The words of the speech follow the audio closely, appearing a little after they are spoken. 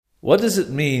What does it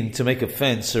mean to make a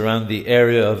fence around the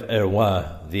area of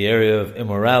erwa, the area of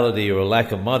immorality or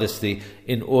lack of modesty,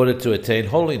 in order to attain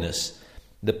holiness?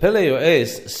 The Pele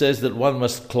Yo'ez says that one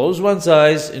must close one's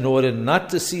eyes in order not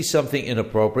to see something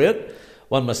inappropriate.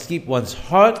 One must keep one's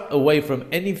heart away from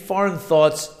any foreign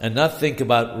thoughts and not think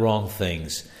about wrong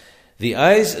things. The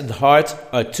eyes and heart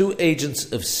are two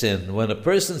agents of sin. When a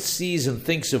person sees and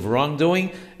thinks of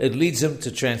wrongdoing, it leads him to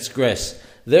transgress.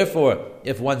 Therefore,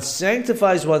 if one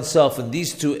sanctifies oneself in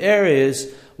these two areas,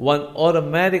 one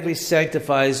automatically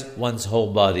sanctifies one's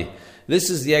whole body.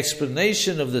 This is the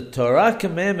explanation of the Torah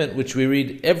commandment which we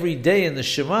read every day in the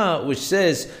Shema, which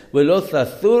says, "V'lo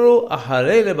tathuru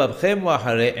acharei lebabchem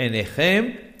v'acharei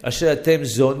einechem asher atem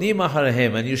zonim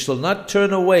acharehem," and you shall not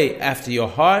turn away after your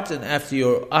heart and after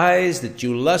your eyes that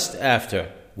you lust after.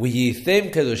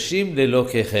 V'yithem kadoshim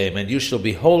lelokechem, and you shall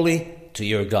be holy to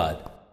your God.